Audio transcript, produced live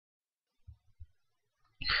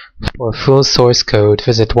For full source code,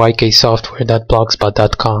 visit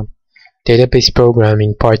yksoftware.blogspot.com. Database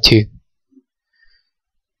Programming Part 2.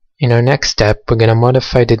 In our next step, we're going to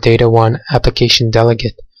modify the Data1 application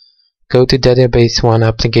delegate. Go to database1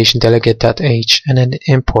 application delegate.h and then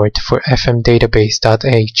import for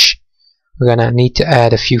fmdatabase.h. We're going to need to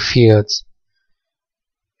add a few fields.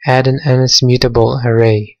 Add an mutable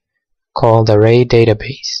array called array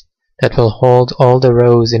database that will hold all the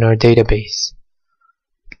rows in our database.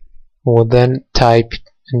 We'll then type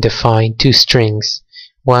and define two strings,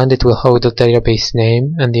 one that will hold the database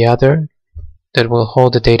name and the other that will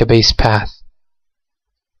hold the database path.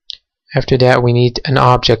 After that, we need an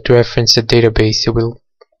object to reference the database, so we'll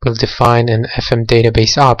define an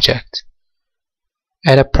fmdatabase object.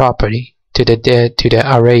 Add a property to the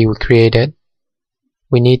array we created.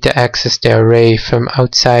 We need to access the array from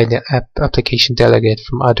outside the application delegate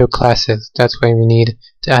from other classes. That's why we need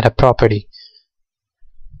to add a property.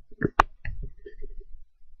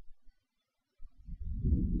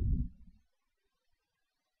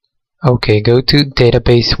 Okay, go to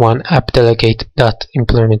database1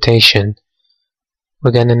 appdelegate.implementation.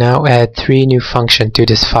 We're going to now add three new functions to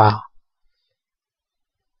this file.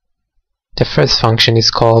 The first function is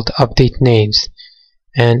called update names,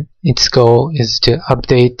 and its goal is to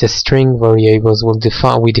update the string variables we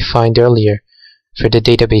defined earlier for the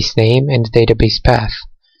database name and the database path.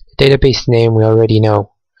 The database name we already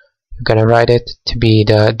know. We're going to write it to be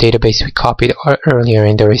the database we copied earlier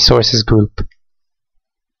in the resources group.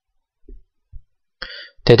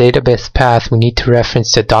 The database path, we need to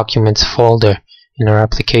reference the documents folder in our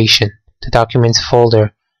application. The documents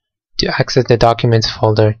folder, to access the documents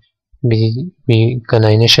folder, we're going to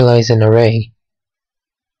initialize an array.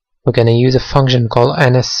 We're going to use a function called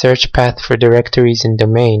nsSearchPath for directories in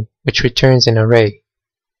domain, which returns an array.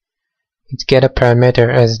 It's get a parameter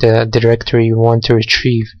as the directory you want to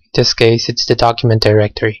retrieve. In this case, it's the document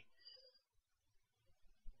directory.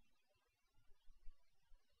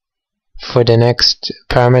 For the next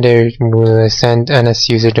parameter, we'll send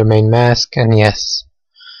NSUserDomainMask and yes.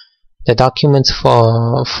 The documents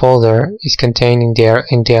folder is contained in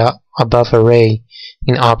the above array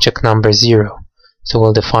in object number 0. So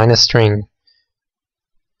we'll define a string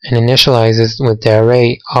and initialize it with the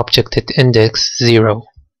array object at index 0.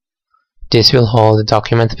 This will hold the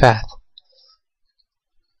document path.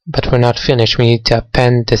 But we're not finished. We need to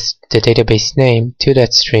append the database name to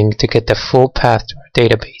that string to get the full path to our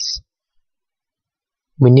database.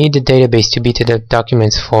 We need the database to be to the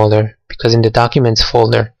documents folder, because in the documents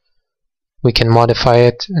folder we can modify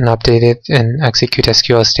it and update it and execute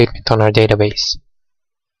SQL statement on our database.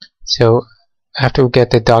 So after we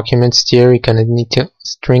get the documents here, we're going to need to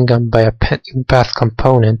string them by a path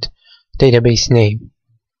component database name.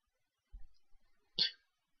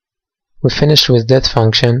 We finished with that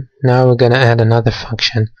function. Now we're going to add another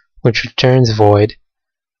function which returns void,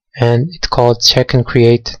 and it's called check and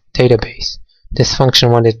create database. This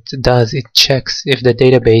function, what it does, it checks if the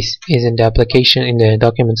database is in the application in the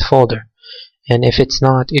documents folder, and if it's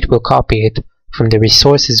not, it will copy it from the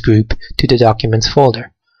resources group to the documents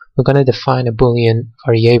folder. We're going to define a boolean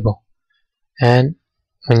variable, and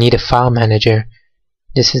we need a file manager.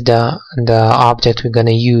 This is the object we're going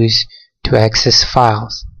to use to access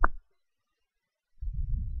files.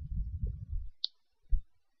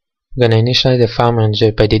 We're going to initialize the file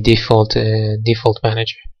manager by the default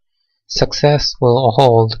manager. Success will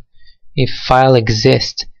hold if file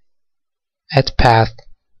exists at path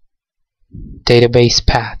database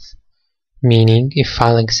path, meaning if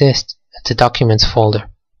file exists at the documents folder.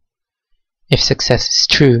 If success is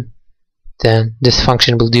true, then this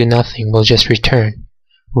function will do nothing, will just return.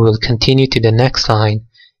 We will continue to the next line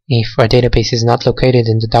if our database is not located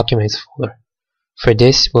in the documents folder. For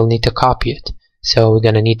this, we'll need to copy it, so we're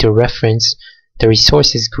going to need to reference the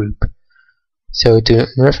resources group. So to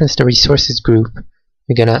reference the resources group,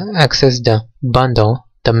 we're going to access the bundle,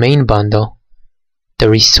 the main bundle, the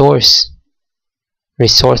resource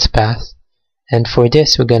path, and for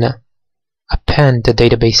this we're going to append the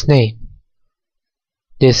database name.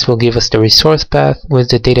 This will give us the resource path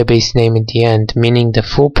with the database name at the end, meaning the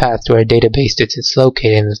full path to our database that is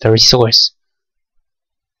located in the resource.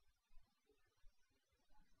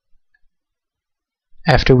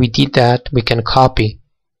 After we did that, we can copy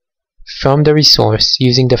from the resource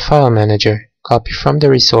using the file manager, copy from the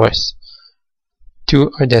resource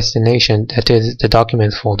to our destination, that is the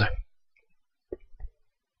document folder.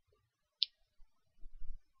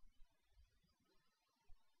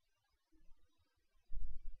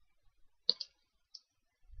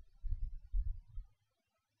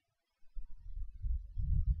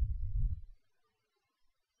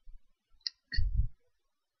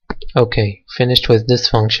 Okay, finished with this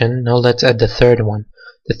function. Now let's add the third one.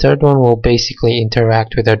 The third one will basically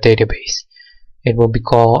interact with our database. It will be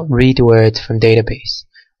called read words from database.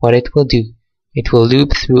 What it will do, it will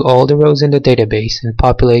loop through all the rows in the database and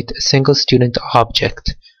populate a single student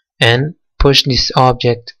object and push this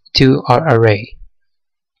object to our array.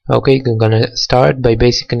 Okay, we're gonna start by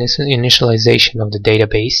basic initialization of the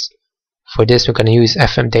database. For this we're gonna use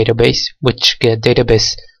FM database, which get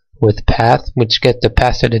database with path, which get the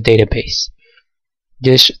path to the database.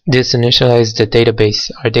 This initializes the database,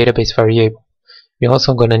 our database variable. We're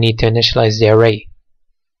also gonna need to initialize the array.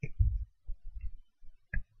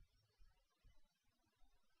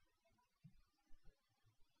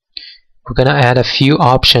 We're gonna add a few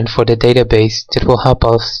options for the database that will help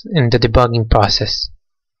us in the debugging process.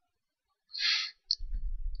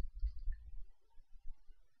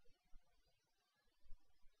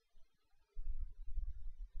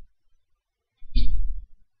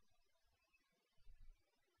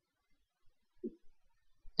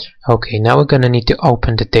 Okay, now we're gonna need to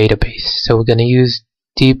open the database. So we're gonna use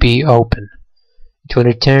db open. It will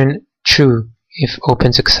return true if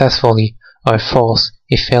opened successfully or false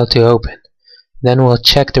if failed to open. Then we'll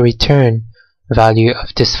check the return value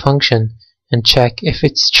of this function and check if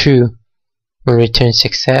it's true, we'll return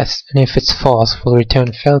success, and if it's false, we'll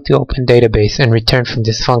return failed to open database and return from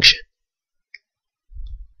this function.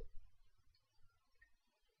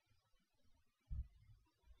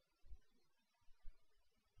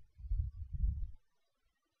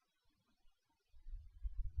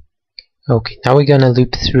 Okay, now we're gonna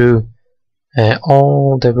loop through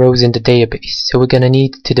all the rows in the database. So we're gonna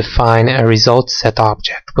need to define a result set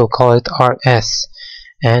object. We'll call it rs,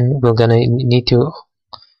 and we're gonna need to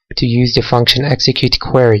use the function execute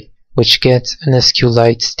query, which gets an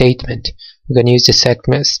sqlite statement. We're gonna use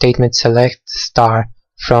the statement select star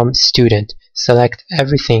from student. Select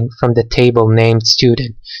everything from the table named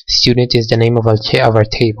student. Student is the name of our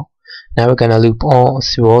table. Now we're gonna loop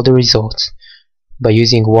through all the results by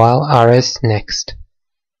using while rs next.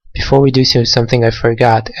 Before we do so, something I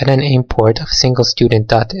forgot, add an import of single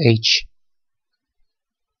student.h.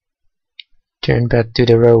 Turn back to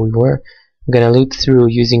the row we were. We're gonna loop through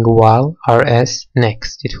using while rs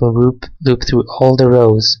next. It will loop through all the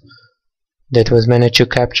rows that was managed to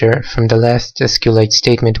capture from the last sqlite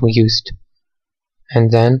statement we used.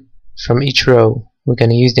 And then from each row we're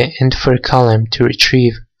gonna use the infer column to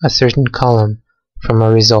retrieve a certain column from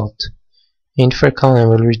a result. Infer column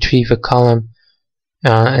will retrieve a column,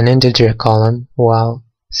 an integer column, while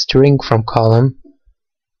string from column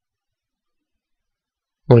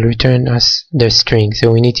will return us the string.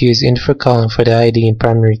 So we need to use infer column for the ID and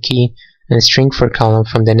primary key, and string for column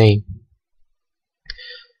from the name.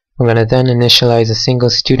 We're going to then initialize a single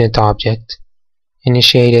student object,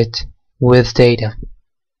 initiate it with data,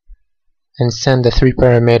 and send the 3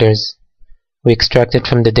 parameters we extracted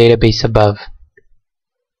from the database above.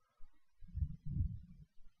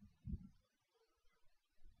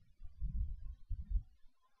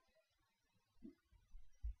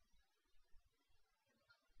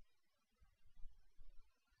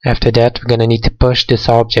 After that, we're going to need to push this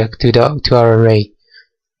object to our array.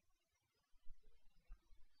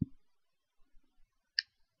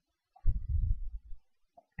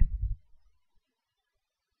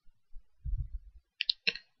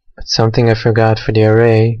 But something I forgot for the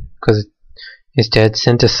array, because it's dead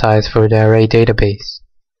synthesize for the array database.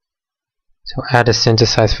 So add a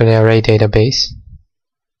synthesize for the array database.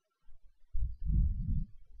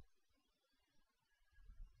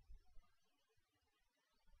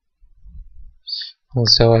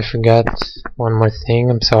 Also, I forgot one more thing,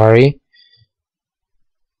 I'm sorry.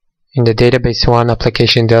 In the database 1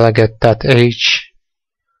 application delegate.h,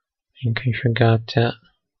 I think I forgot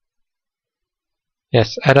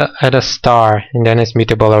yes, add a star, and then it's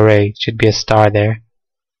mutable array. It should be a star there.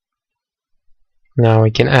 Now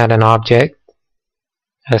we can add an object,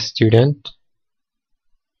 a student,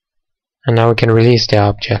 and now we can release the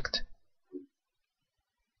object.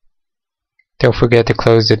 Don't forget to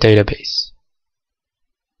close the database.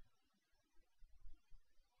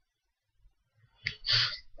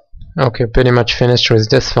 Okay, pretty much finished with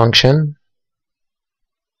this function.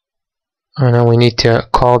 And now we need to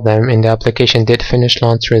call them in the application did finish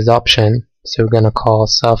launch with option. So we're gonna call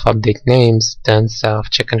self update names, then self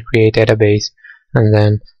check and create database, and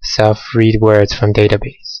then self read words from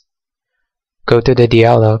database. Go to the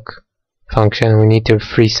dialog function. We need to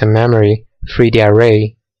free some memory, free the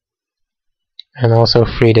array, and also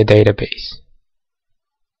free the database.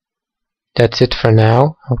 That's it for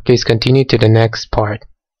now. Please continue to the next part.